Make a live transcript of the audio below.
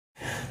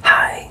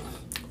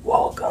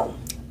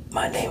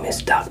My name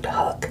is Dr.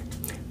 Huck.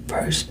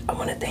 First, I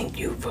want to thank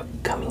you for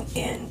coming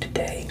in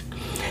today.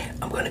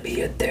 I'm going to be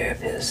your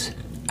therapist.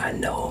 I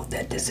know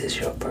that this is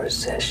your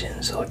first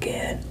session, so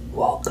again,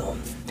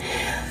 welcome.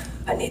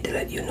 I need to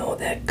let you know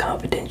that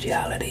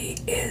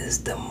confidentiality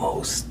is the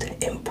most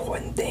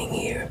important thing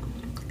here,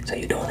 so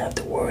you don't have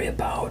to worry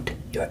about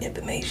your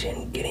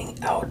information getting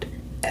out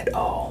at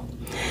all.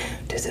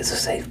 This is a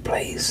safe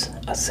place,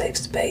 a safe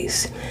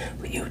space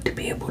for you to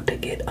be able to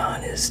get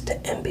honest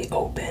and be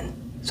open,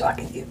 so I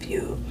can give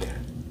you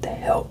the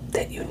help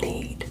that you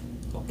need,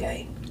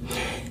 okay?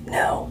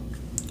 Now,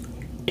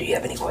 do you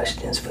have any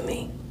questions for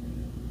me?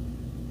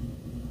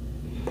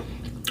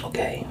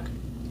 Okay,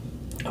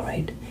 all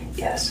right,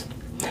 yes.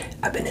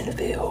 I've been in the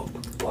field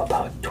for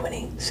about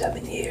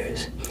 27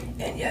 years,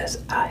 and yes,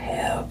 I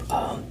have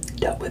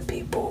dealt with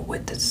people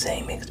with the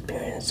same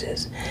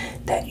experiences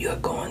that you're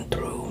going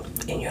through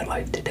in your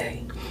life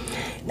today.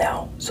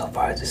 Now, so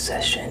far as the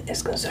session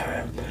is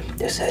concerned,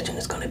 this session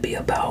is going to be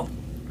about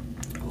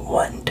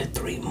 1 to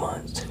 3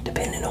 months,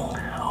 depending on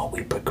how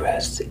we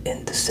progress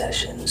in the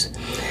sessions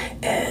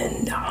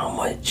and how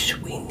much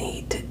we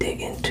need to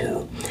dig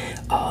into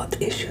the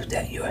issues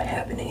that you're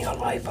having in your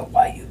life or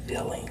why you're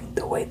feeling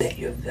the way that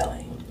you're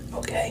feeling,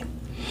 okay?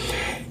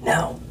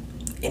 Now,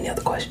 any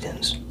other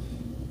questions?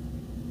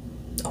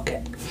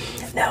 Okay,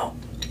 now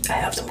I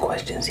have some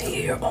questions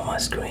here on my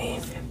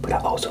screen, but I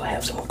also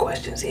have some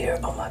questions here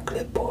on my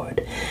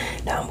clipboard.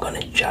 Now I'm going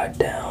to jot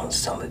down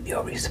some of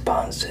your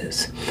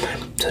responses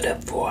so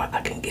therefore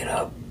I can get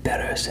a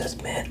better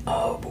assessment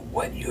of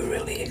what you're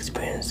really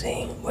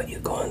experiencing, what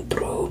you're going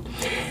through,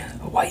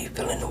 why you're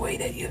feeling the way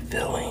that you're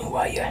feeling,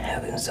 why you're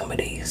having some of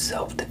these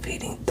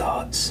self-defeating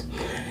thoughts,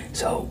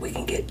 so we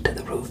can get to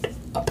the root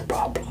of the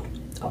problem,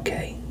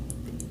 okay?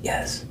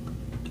 Yes,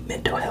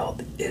 mental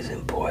health is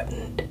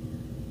important.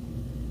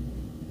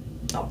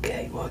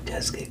 Okay, well,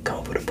 just get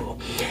comfortable.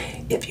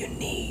 If you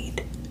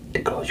need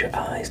to close your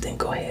eyes, then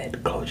go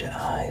ahead, close your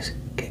eyes,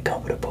 get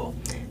comfortable.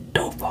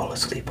 Don't fall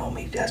asleep on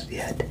me just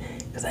yet,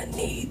 because I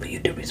need for you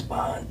to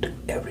respond to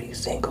every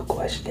single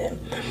question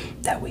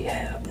that we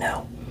have.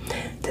 Now,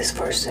 this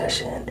first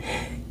session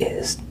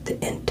is the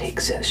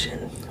intake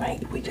session,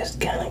 right? We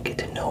just kind of get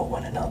to know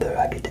one another.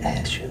 I get to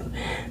ask you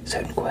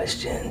certain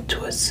questions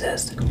to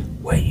assess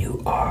where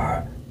you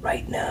are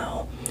right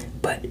now,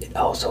 but it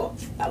also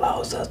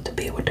allows us to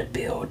be able to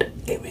build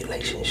a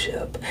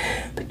relationship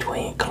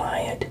between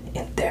client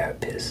and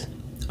therapist,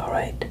 all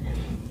right?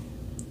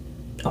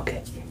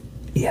 Okay,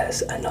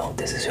 yes, I know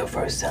this is your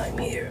first time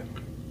here,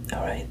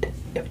 all right?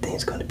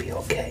 Everything's going to be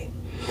okay.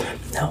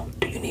 Now,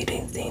 do you need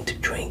anything to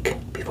drink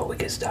before we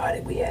get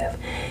started? We have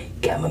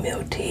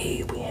chamomile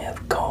tea, we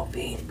have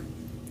coffee,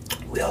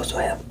 we also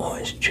have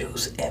orange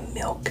juice and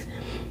milk.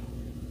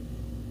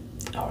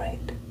 All right,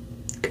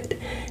 good.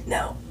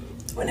 Now,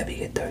 whenever you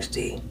get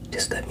thirsty,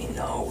 just let me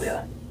know.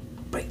 We'll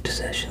break the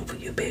session for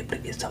you to be able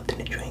to get something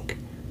to drink.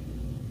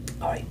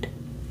 All right,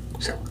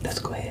 so let's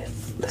go ahead.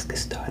 Let's get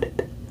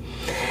started.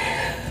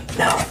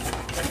 Now,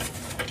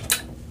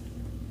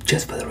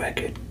 just for the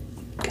record,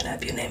 can I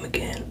have your name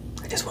again?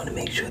 I just want to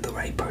make sure the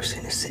right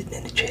person is sitting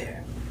in the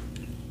chair.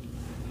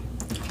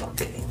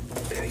 Okay,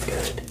 very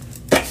good.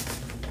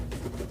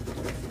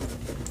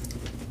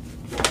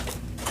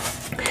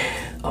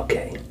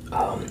 Okay,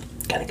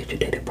 can I get your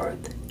date of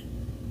birth?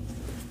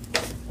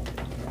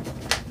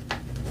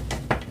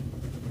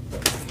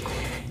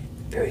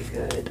 Very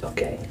good,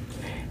 okay.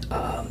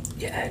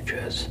 Your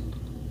address.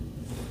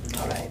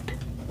 All right.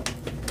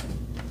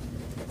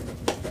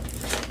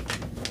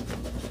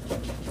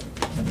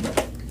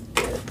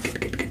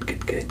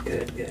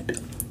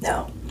 Good.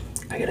 Now,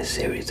 I got a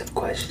series of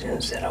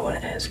questions that I want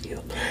to ask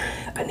you.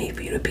 I need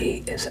for you to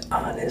be as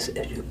honest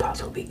as you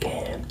possibly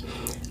can.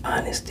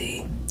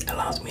 Honesty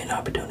allows me an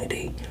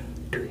opportunity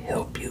to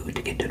help you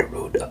to get to the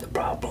root of the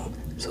problem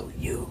so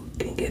you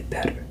can get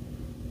better.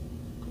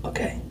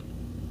 Okay?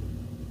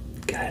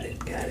 Got it.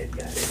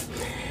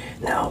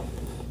 Now,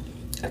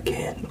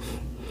 again,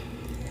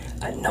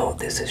 I know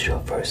this is your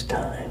first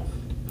time,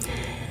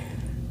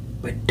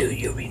 but do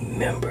you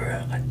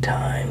remember a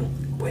time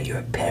where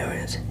your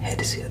parents had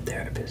to see a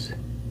therapist?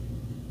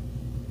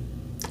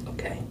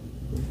 Okay,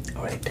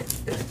 all right,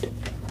 good.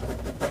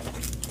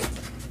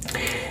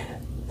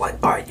 What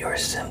are your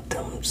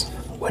symptoms?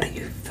 What are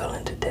you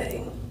feeling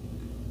today?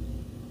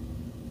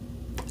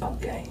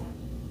 Okay,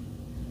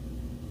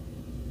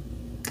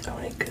 all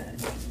right, good.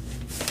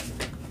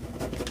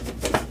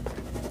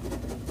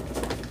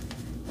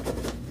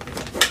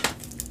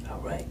 All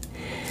right,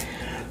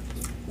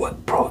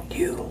 what brought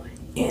you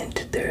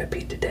into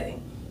therapy today?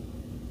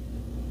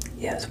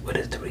 Yes, what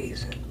is the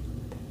reason?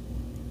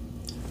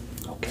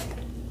 Okay.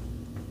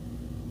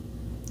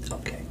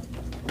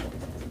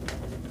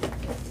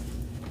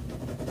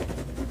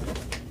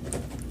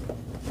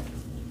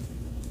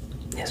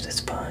 Yes, that's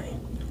fine.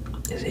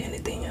 Is there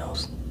anything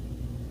else?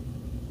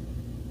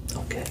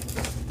 Okay.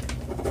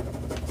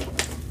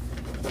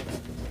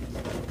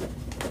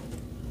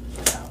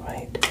 All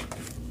right.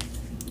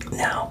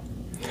 Now,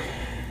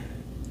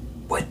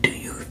 what What do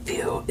you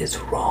feel is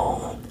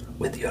wrong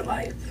with your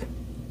life?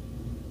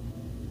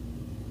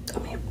 I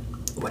mean,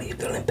 what are you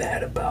feeling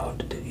bad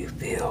about? Do you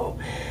feel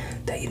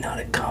that you're not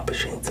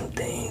accomplishing some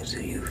things?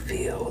 Do you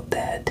feel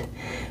that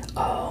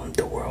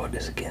the world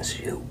is against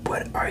you?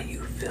 What are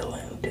you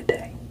feeling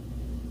today?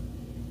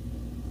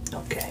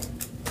 Okay.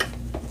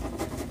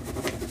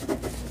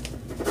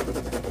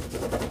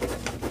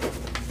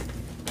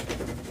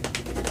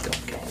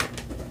 Okay.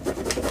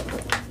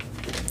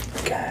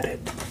 Got it.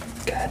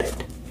 Got it.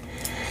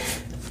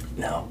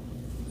 Now,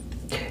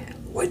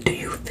 what do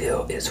you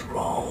feel is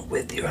wrong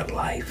with your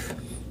life?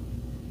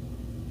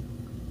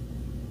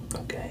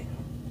 Okay.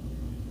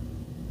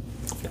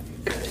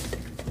 Good.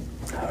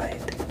 All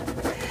right.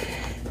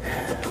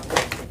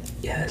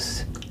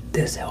 Yes,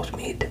 this helps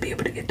me to be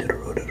able to get to the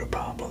root of the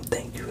problem.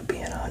 Thank you for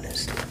being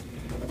honest.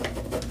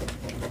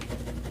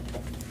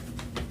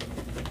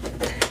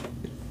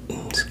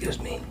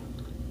 Excuse me.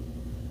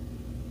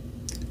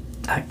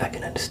 I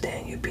can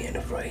understand you being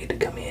afraid to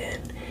come in,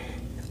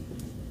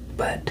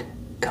 but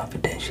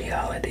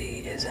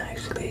confidentiality is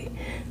actually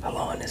a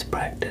law in this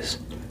practice,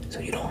 so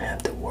you don't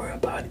have to worry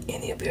about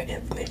any of your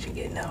information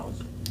getting out.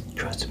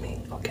 Trust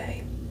me,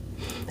 okay?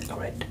 All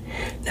right.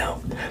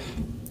 Now,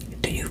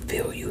 do you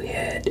feel you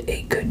had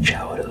a good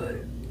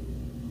childhood?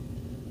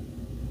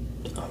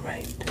 All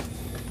right.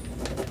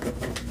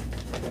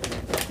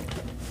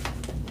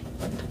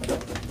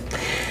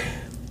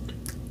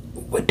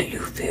 What do you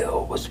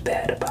feel was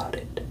bad about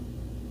it?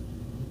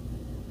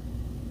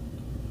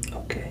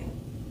 Okay.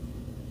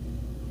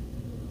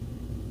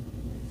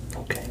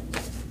 Okay.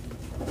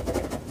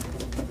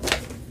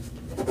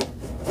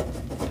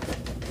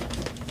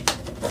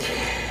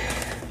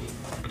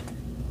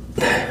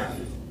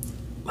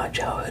 My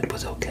childhood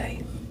was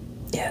okay.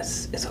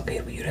 Yes, it's okay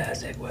for you to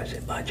ask that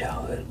question. My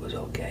childhood was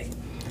okay.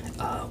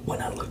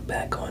 When I look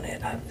back on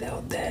it, I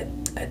felt that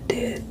I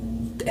did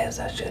as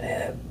I should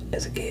have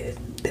as a kid.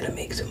 Did I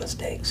make some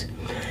mistakes?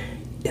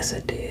 Yes, I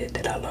did.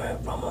 Did I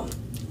learn from them?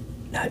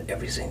 Not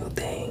every single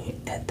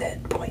thing at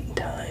that point in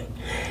time,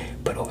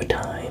 but over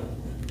time,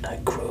 I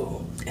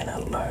grew and I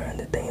learned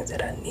the things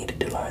that I needed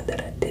to learn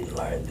that I didn't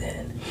learn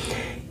then.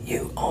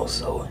 You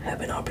also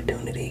have an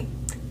opportunity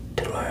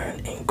to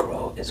learn and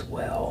grow as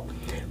well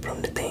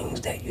from the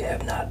things that you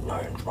have not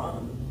learned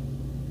from.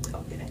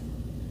 Okay.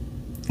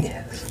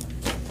 Yes.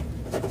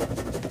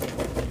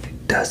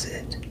 Does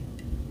it?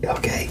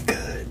 Okay,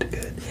 good,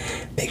 good.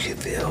 Makes you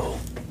feel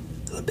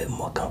a little bit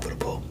more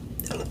comfortable,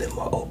 a little bit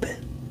more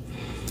open.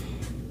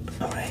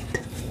 All right.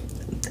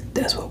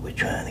 That's what we're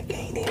trying to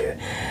gain here.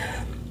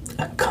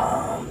 A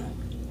calm,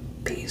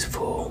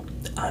 peaceful,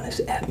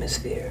 honest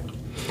atmosphere.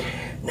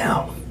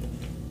 Now,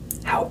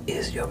 how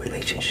is your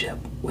relationship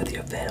with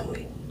your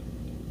family?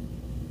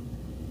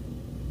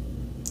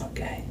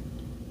 Okay.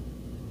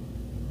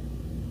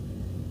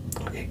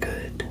 Okay,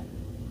 good.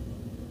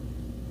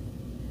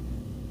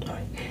 All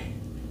right.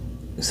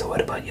 So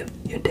what about your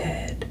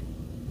dad?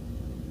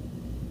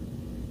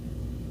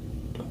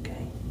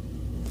 Okay.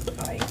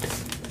 All right.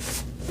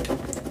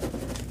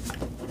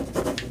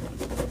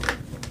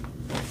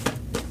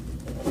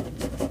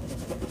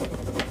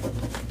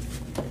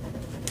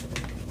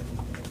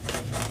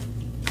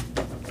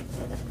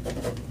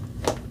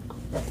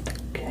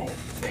 Okay.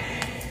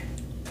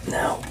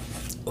 Now,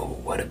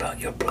 what about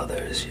your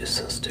brothers, your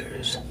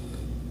sisters?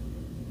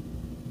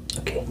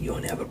 Okay, you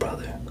only have a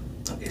brother.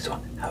 Okay,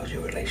 so how's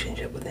your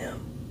relationship with him?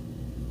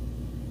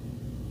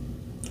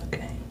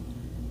 Okay.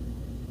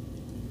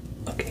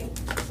 Okay.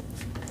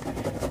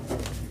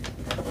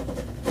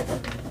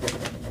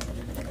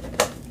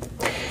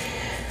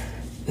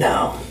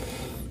 Now,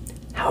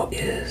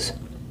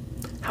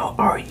 how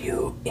are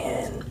you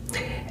in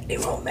a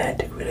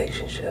romantic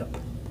relationship?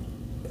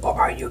 Or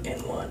are you in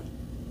one?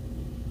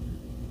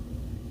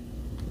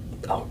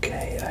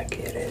 Okay, I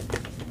get it.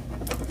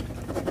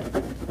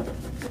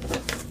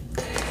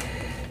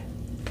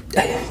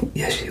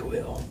 Yes, you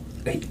will.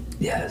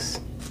 Yes,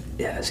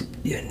 yes,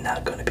 you're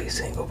not going to be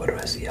single for the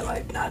rest of your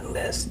life, not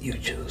unless you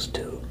choose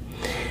to.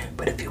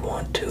 But if you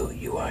want to,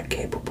 you are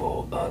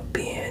capable of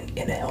being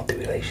in a healthy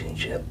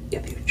relationship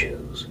if you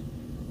choose.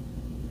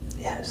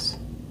 Yes,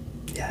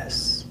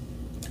 yes.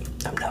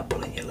 I'm not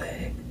pulling your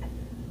leg.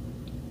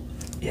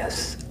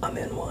 Yes, I'm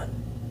in one.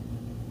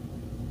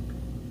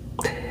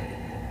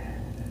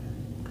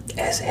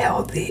 As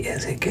healthy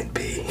as it can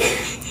be.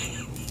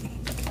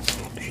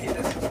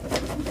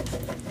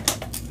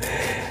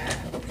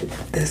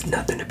 There's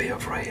nothing to be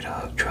afraid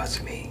of,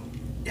 trust me.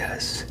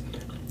 Yes,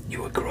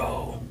 you will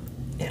grow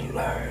and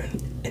learn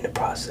in the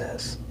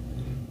process.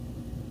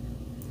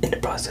 In the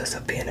process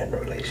of being in a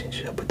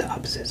relationship with the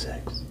opposite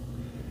sex.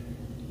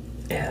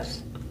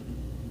 Yes.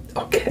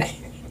 Okay.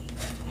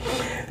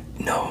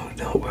 No,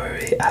 don't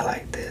worry. I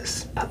like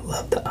this. I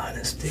love the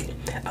honesty.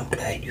 I'm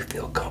glad you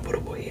feel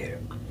comfortable here.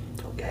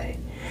 Okay.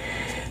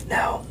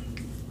 Now,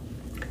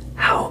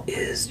 how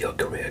is your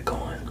career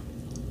going?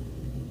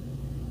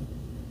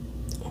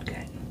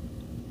 Okay.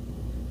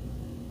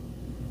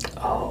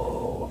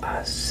 Oh,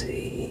 I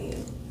see.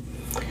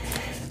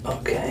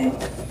 Okay.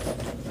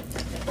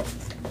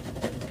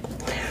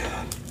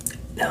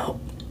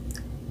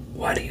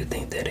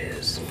 think that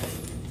is?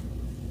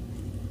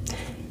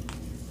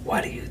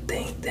 Why do you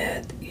think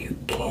that you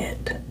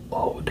can't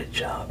hold the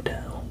job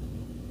down?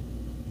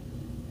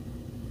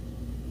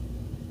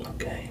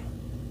 Okay.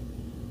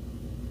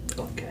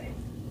 Okay.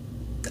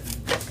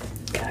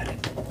 Got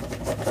it.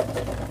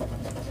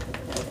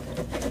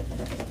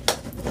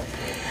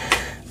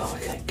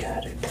 Okay,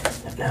 got it.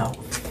 Now,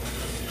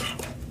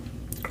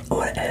 I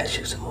want to ask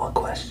you some more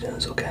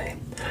questions, okay?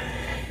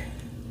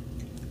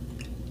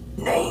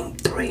 Name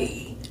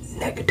 3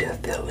 negative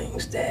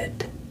feelings that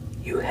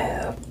you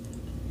have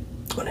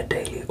on a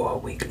daily or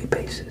weekly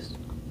basis.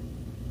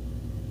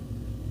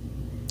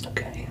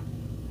 Okay.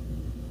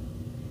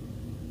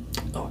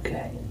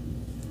 Okay.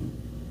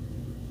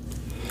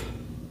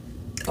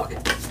 Okay.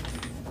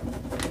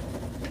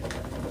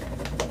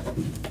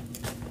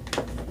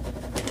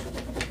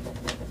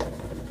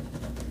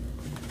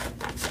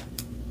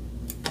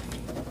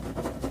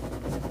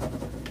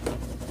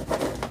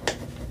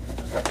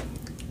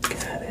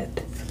 Got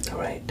it. All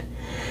right.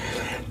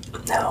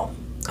 Now,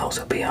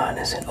 also be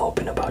honest and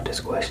open about this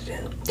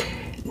question.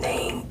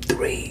 Name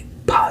 3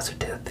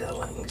 positive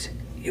feelings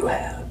you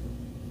have.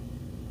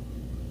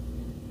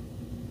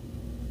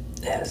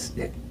 Yes,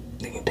 it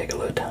can take a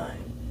little time.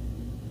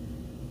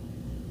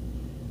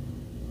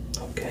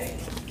 Okay.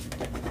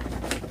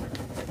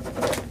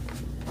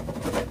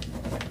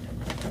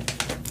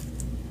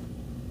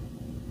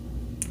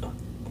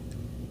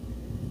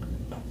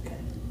 Okay.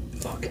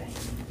 Okay.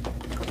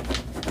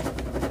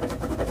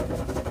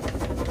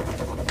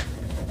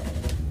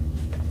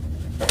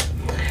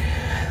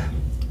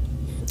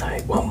 All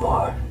right, one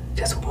more.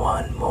 Just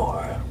one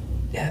more.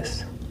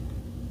 Yes.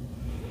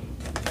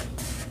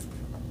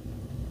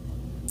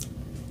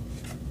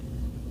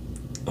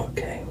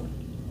 Okay.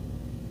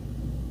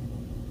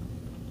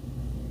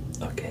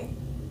 Okay.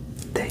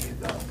 There you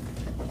go.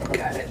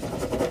 Got it.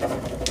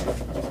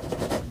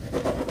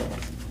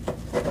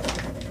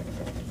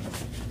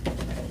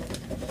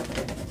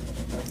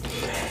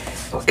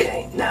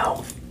 Okay,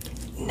 now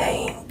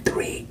name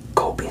 3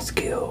 coping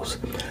skills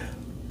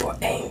for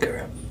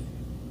anger.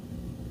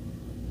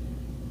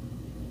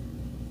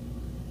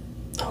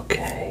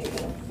 Okay.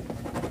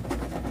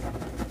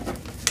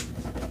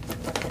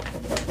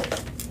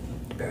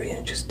 Very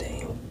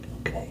interesting.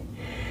 Okay.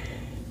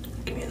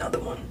 Give me another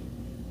one.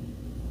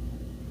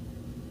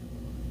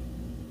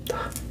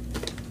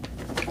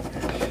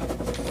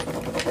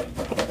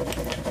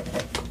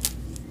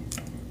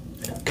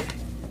 Okay.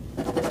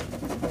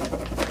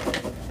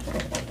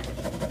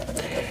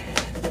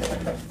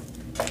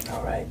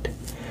 All right.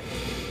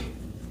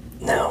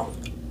 Now,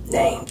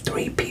 name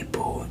 3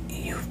 people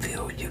you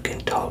feel you can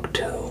talk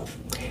to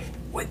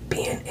with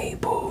being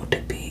able to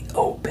be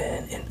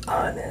open and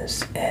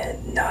honest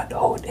and not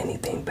hold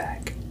anything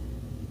back.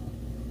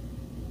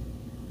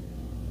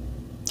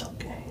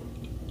 Okay.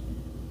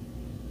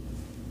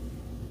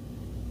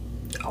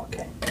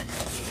 Okay.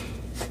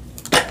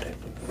 Got it.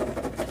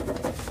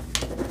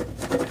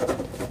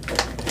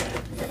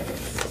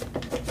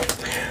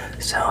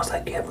 Sounds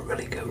like you have a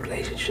really good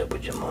relationship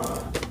with your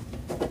mom.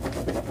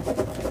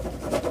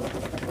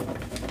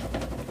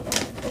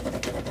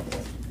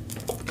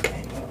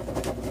 Okay.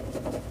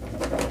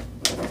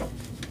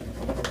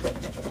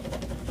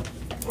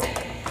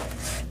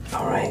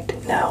 All right,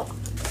 now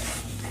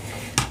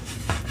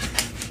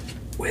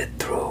we're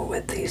through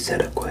with these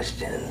set of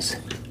questions.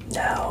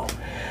 Now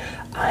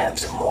I have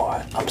some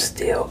more. I'm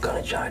still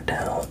gonna jot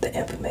down the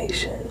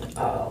information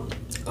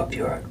of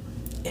your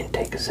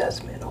intake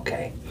assessment,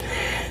 okay?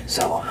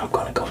 So I'm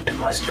gonna go to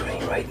my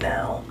screen right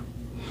now,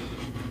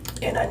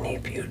 and I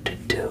need you to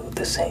do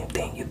the same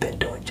thing you've been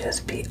doing.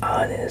 Just be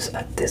honest.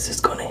 This is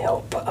gonna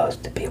help for us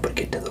to be able to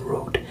get to the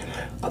root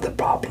of the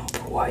problem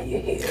for why you're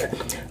here.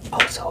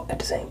 Also, at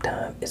the same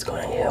time, it's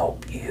gonna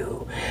help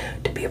you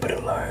to be able to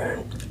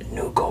learn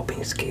new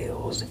coping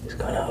skills. It's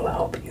gonna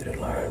allow for you to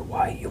learn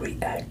why you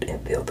react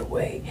and feel the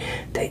way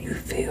that you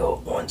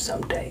feel on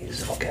some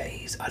days, okay?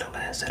 These are the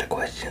last set of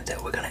questions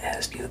that we're gonna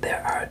ask you.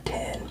 There are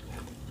 10.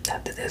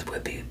 After this, we'll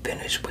be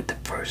finished with the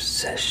first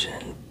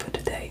session for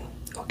today,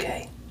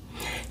 okay?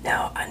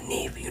 Now, I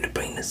need for you to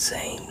bring the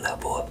same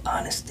level of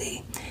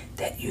honesty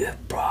that you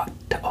have brought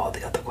to all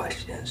the other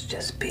questions.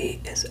 Just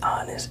be as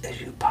honest as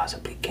you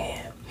possibly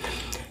can.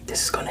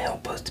 This is going to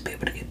help us to be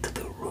able to get to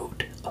the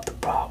root of the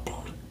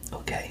problem,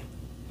 okay?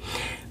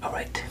 All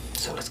right,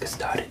 so let's get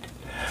started.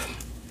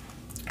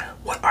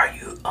 What are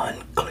you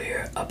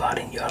unclear about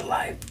in your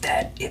life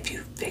that, if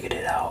you figured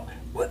it out,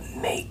 would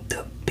make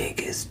the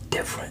biggest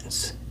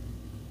difference?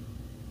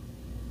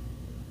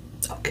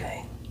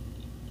 Okay.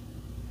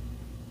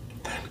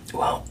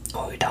 Well,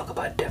 when we talk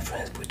about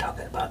difference, we're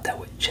talking about that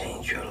would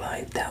change your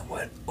life, that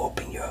would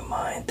open your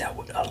mind, that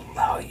would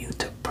allow you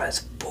to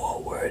press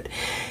forward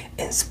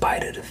in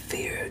spite of the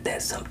fear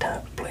that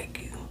sometimes plague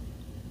you.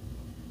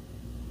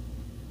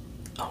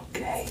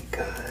 Okay,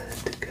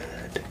 good,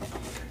 good.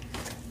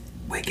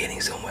 We're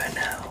getting somewhere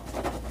now.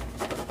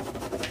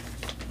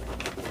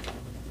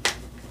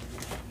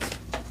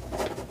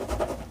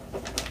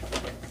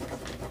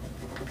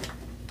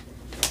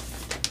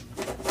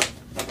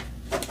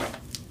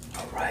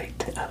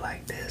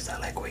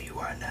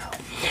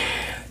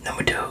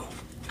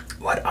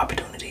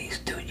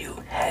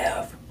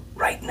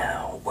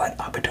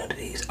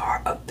 opportunities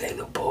are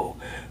available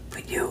for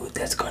you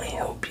that's going to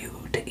help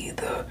you to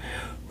either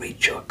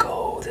reach your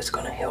goal, that's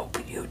going to help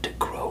you to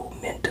grow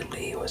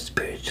mentally or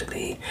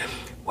spiritually?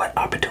 What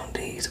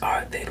opportunities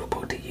are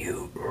available to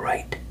you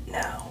right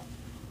now?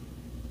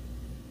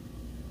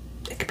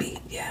 It could be,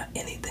 yeah,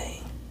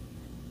 anything.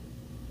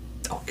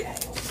 Okay.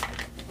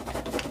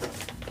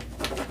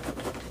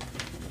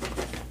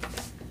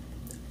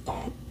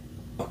 Oh,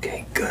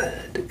 okay,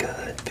 good,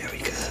 good, very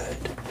good.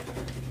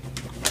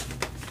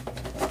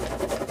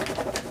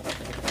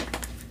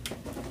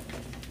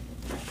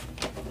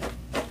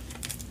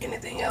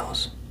 Anything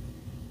else?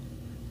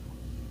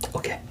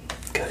 Okay,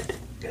 good,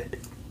 good.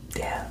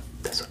 Yeah,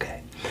 that's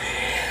okay.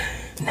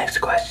 Next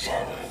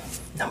question,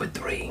 number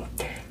 3.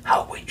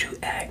 How would you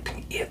act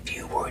if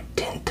you were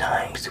 10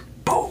 times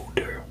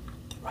bolder,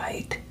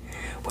 right?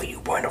 Where you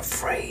weren't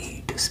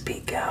afraid to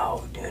speak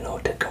out,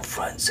 to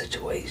confront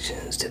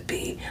situations, to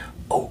be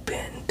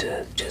open,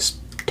 to just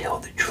tell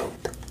the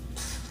truth.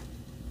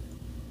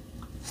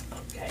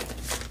 Okay.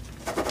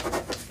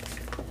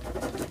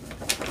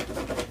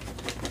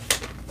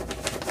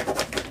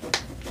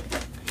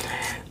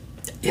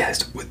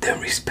 Yes, with them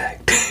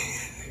respect.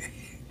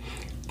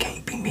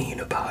 Can't be mean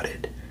about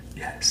it.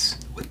 Yes,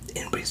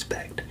 in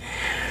respect.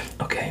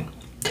 Okay.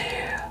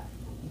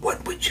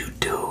 What would you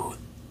do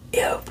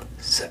if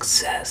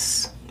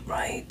success,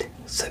 right?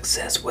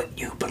 Success, what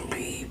you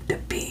believe to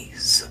be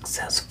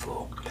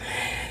successful.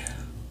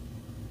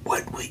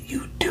 What would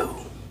you do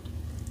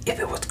if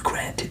it was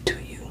granted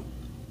to you?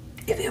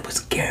 If it was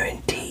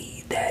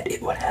guaranteed that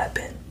it would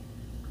happen?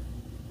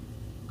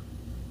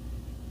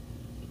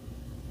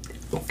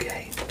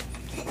 Okay.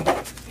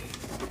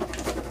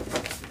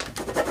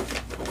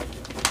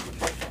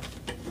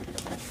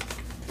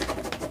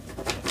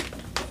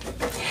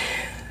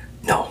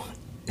 No,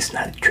 it's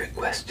not a trick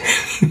question.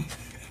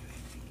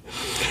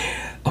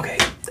 Okay,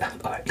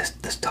 alright,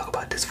 let's talk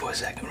about this for a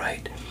second,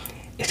 right?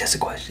 It's just a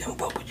question.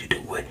 What would you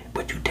do?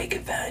 Would you take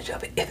advantage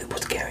of it if it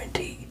was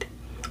guaranteed?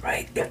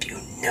 Right? If you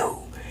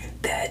knew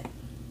that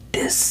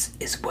this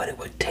is what it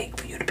would take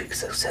for you to be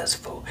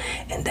successful,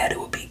 and that it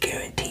would be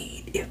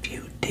guaranteed if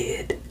you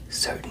did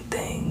certain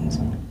things,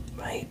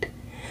 right?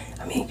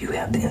 I mean, you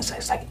have the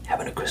insights, like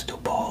having a crystal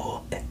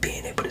ball and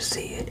being able to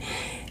see it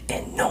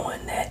and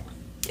knowing that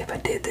if I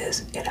did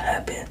this, it'll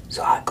happen,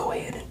 so I'll go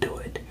ahead and do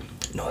it.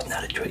 No, it's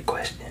not a trick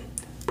question.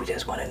 We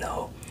just want to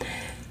know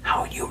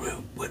how you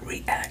would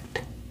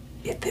react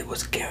if it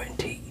was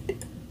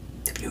guaranteed.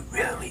 If you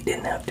really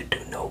didn't have to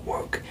do no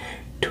work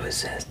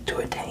to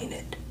attain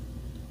it.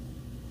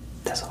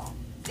 That's all.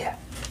 Yeah.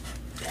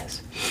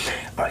 Yes.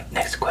 Alright,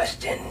 next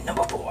question,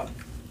 number 4.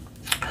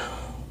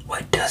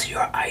 What does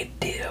your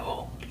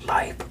ideal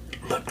life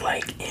look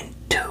like in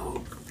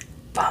 2,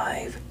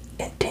 5,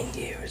 and 10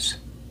 years?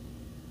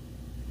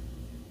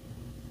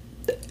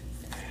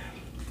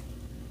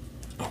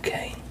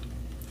 Okay.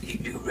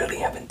 You really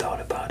haven't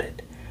thought about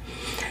it.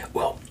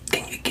 Well,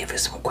 can you give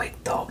us some quick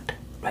thought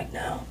right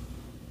now?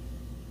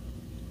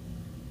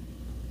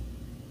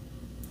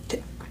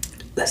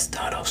 Let's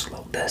start off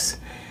slow. Let's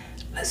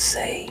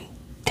say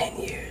 10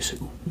 years.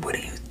 What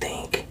do you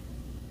think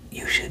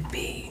you should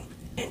be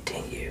in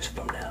 10 years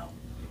from now?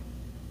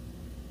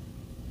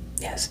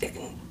 Yes, it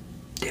can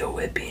deal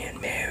with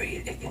being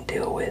married. It can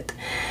deal with,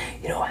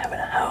 having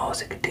a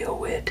house. It can deal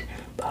with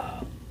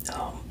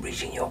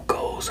reaching your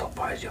goals so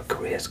far as your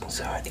career is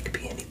concerned. It could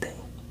be anything.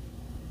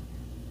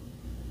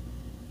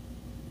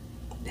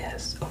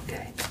 Yes,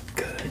 okay,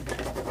 good.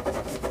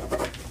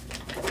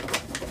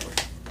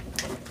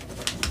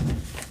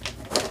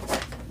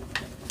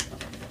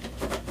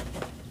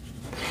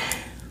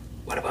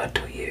 What about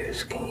 2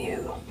 years? Can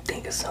you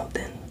think of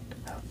something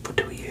for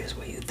 2 years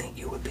where you think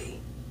you would be?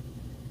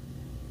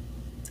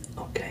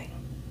 Okay.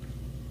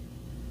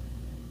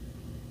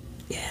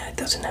 Yeah, it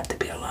doesn't have to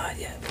be a lot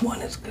yet.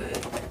 1 is good.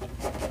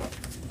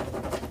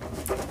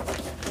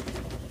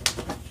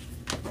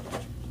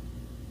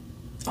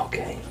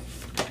 Okay.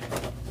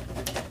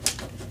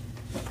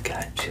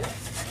 Gotcha.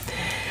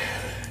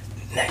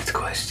 Next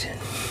question.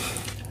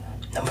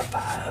 Number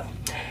 5.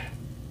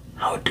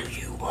 How do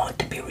you want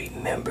to be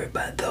remembered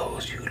by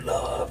those you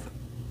love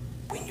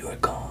when you are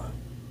gone?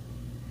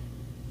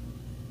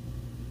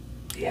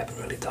 You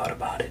haven't really thought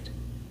about it.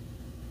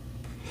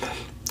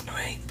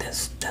 Alright,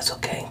 that's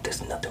okay.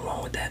 There's nothing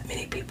wrong with that.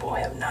 Many people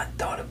have not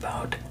thought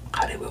about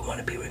how they would want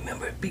to be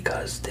remembered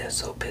because they're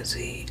so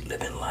busy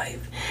living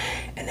life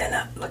and they're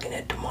not looking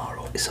at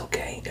tomorrow. It's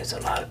okay. There's a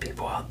lot of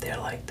people out there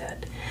like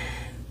that.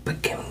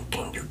 But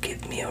can you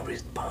give me a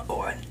response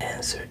or an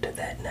answer to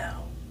that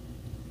now?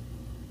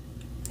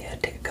 Yeah,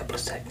 take a couple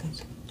of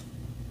seconds.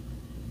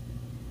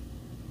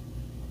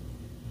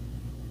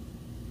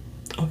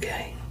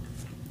 Okay,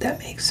 that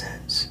makes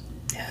sense.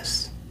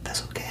 Yes,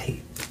 that's okay.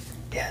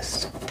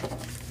 Yes.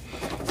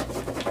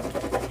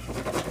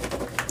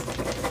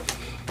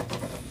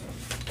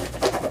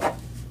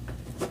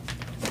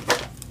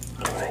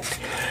 Alright.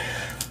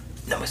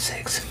 Number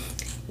 6.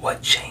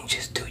 What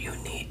changes do you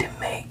need to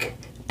make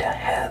to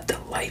have the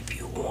life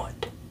you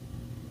want?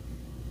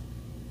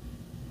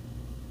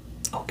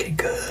 Okay,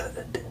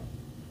 good.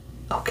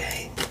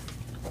 Okay.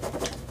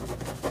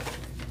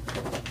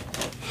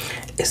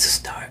 It's a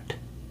start.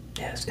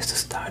 Yes, it's a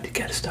start. You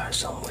gotta start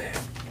somewhere.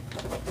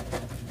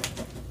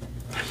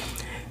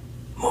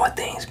 More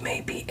things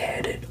may be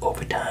added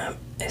over time,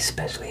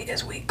 especially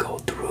as we go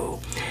through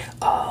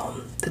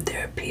the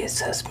therapy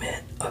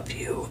assessment of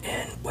you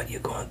and what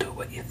you're going through,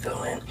 what you're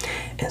feeling,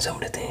 and some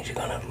of the things you're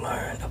going to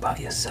learn about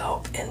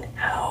yourself and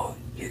how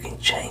you can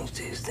change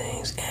these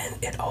things. And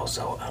it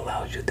also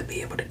allows you to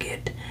be able to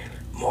get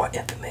more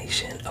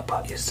information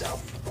about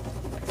yourself.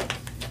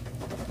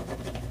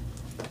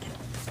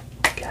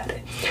 Got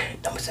it.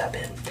 Number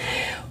 7.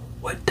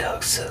 What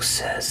does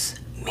success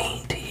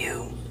mean to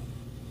you?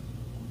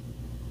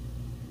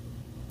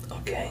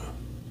 Okay.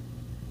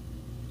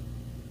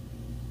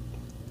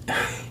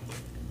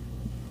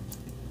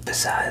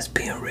 Besides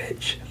being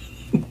rich.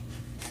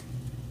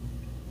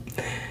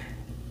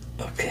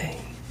 Okay.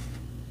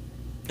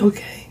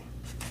 Okay.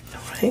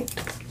 Alright.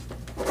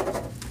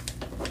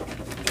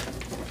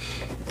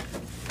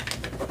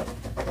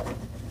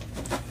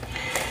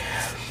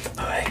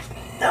 Alright,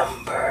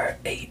 number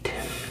 8.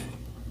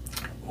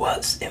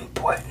 What's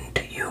important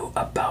to you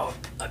about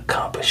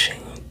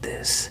accomplishing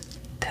this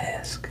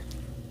task?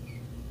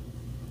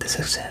 The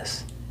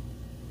success.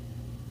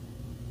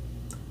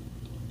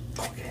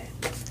 Okay.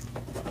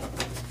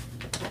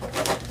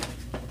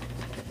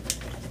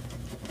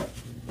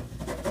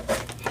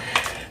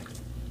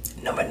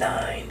 Number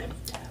 9.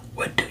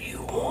 What do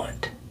you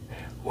want?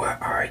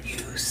 What are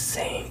you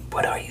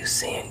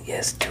saying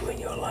yes to in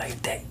your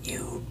life that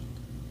you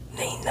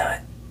may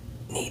not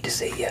need to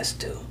say yes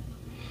to?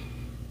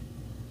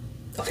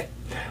 Okay.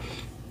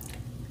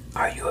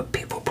 Are you a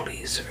people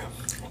pleaser?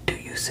 Do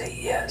you say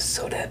yes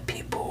so that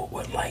people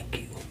would like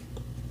you?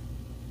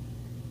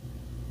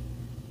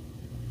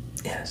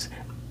 Yes.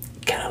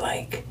 Kind of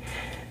like,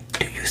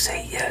 do you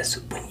say yes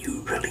when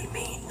you really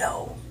mean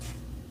no?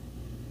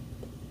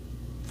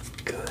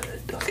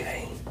 Good,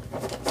 okay.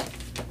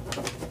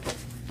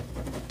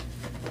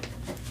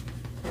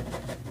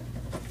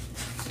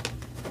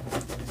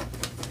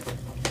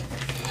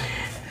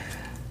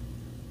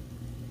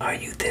 Are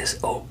you this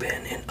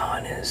open and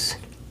honest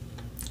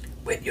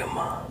with your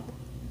mom?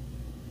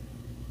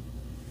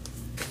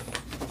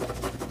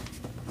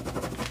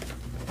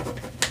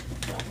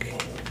 Okay.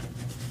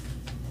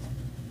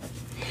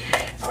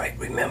 Alright,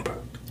 remember,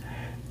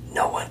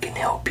 no one can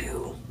help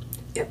you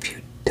if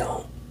you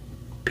don't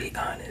be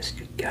honest.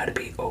 You gotta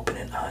be open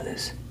and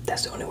honest.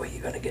 That's the only way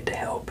you're gonna get the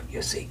help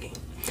you're seeking.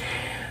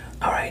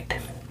 Alright,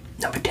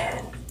 number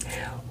 10.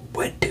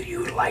 What do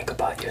you like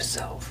about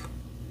yourself?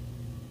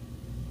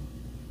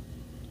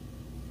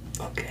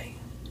 Okay.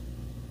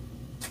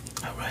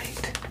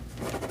 Alright.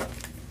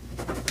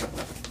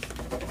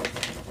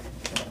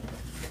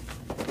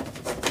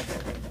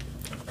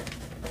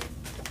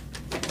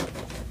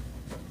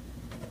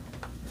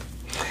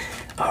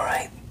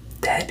 Alright,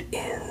 that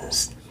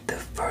ends the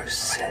first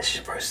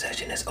session. First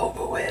session is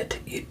over with.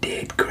 You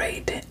did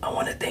great. I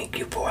want to thank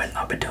you for an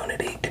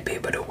opportunity to be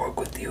able to work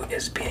with you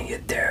as being your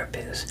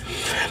therapist.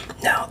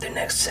 Now, the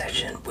next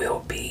session will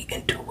be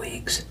in 2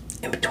 weeks.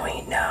 In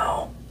between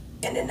now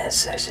and the next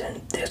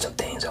session, there's some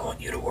things I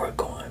want you to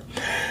work on.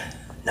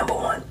 Number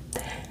 1,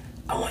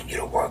 I want you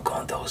to work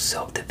on those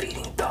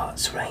self-defeating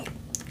thoughts, right?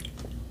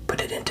 Put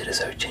it into the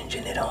search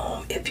engine at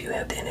home. If you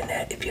have the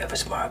internet, if you have a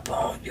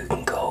smartphone, you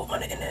can go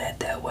on the internet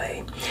that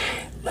way.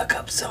 Look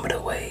up some of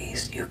the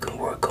ways you can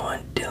work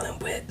on dealing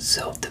with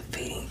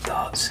self-defeating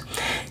thoughts,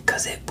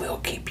 because it will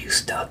keep you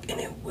stuck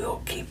and it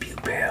will keep you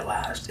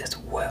paralyzed as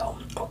well,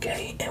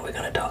 okay? And we're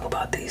going to talk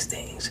about these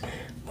things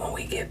when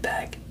we get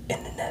back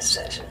in the next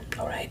session,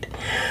 alright?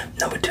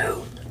 Number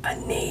 2, I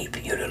need for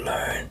you to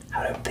learn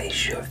how to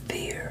face your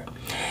fear.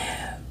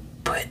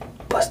 But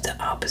what's the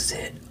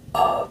opposite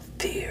of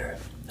fear?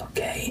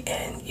 Okay,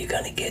 and you're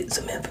gonna get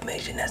some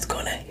information that's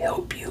gonna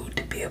help you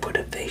to be able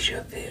to face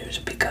your fears,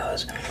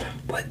 because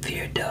what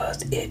fear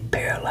does, it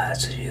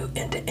paralyzes you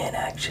into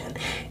inaction.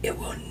 It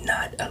will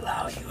not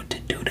allow you to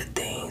do the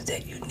things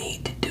that you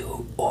need to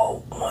do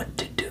or want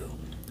to do.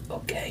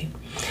 Okay,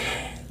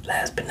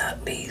 last but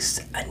not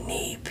least, I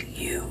need for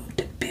you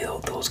to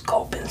build those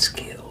coping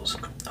skills.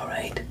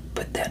 Alright,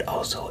 put that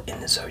also in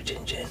the search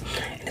engine,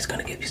 and it's going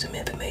to give you some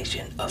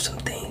information of some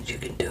things you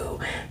can do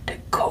to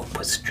cope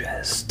with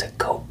stress, to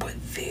cope with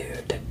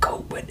fear, to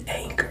cope with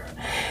anger.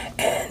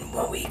 And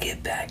when we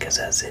get back, as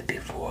I said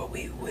before,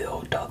 we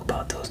will talk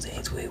about those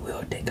things. We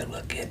will take a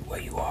look at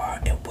where you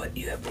are and what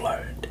you have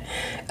learned.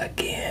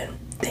 Again,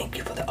 thank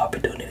you for the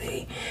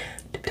opportunity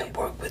to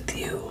work with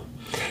you,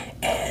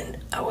 and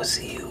I will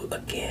see you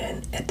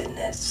again at the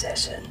next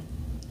session.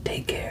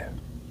 Take care.